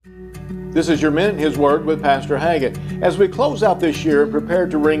This is your Minute in His Word with Pastor Haggett. As we close out this year and prepare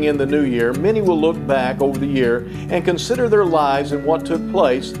to ring in the new year, many will look back over the year and consider their lives and what took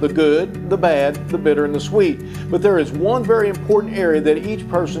place, the good, the bad, the bitter, and the sweet. But there is one very important area that each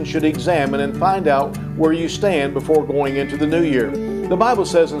person should examine and find out where you stand before going into the new year. The Bible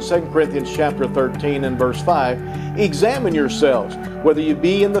says in 2 Corinthians chapter 13 and verse 5, "Examine yourselves, whether you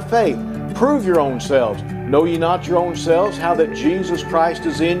be in the faith. Prove your own selves. Know ye not your own selves, how that Jesus Christ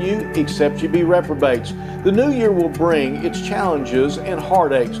is in you, except ye be reprobates." The new year will bring its challenges and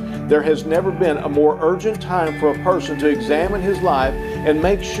heartaches. There has never been a more urgent time for a person to examine his life and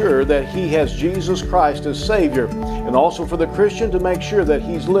make sure that he has Jesus Christ as Savior, and also for the Christian to make sure that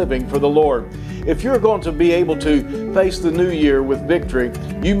he's living for the Lord. If you're going to be able to face the new year with victory,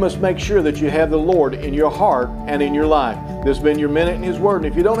 you must make sure that you have the Lord in your heart and in your life. This has been your Minute in His Word. And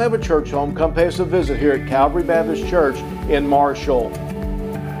if you don't have a church home, come pay us a visit here at Calvary Baptist Church in Marshall.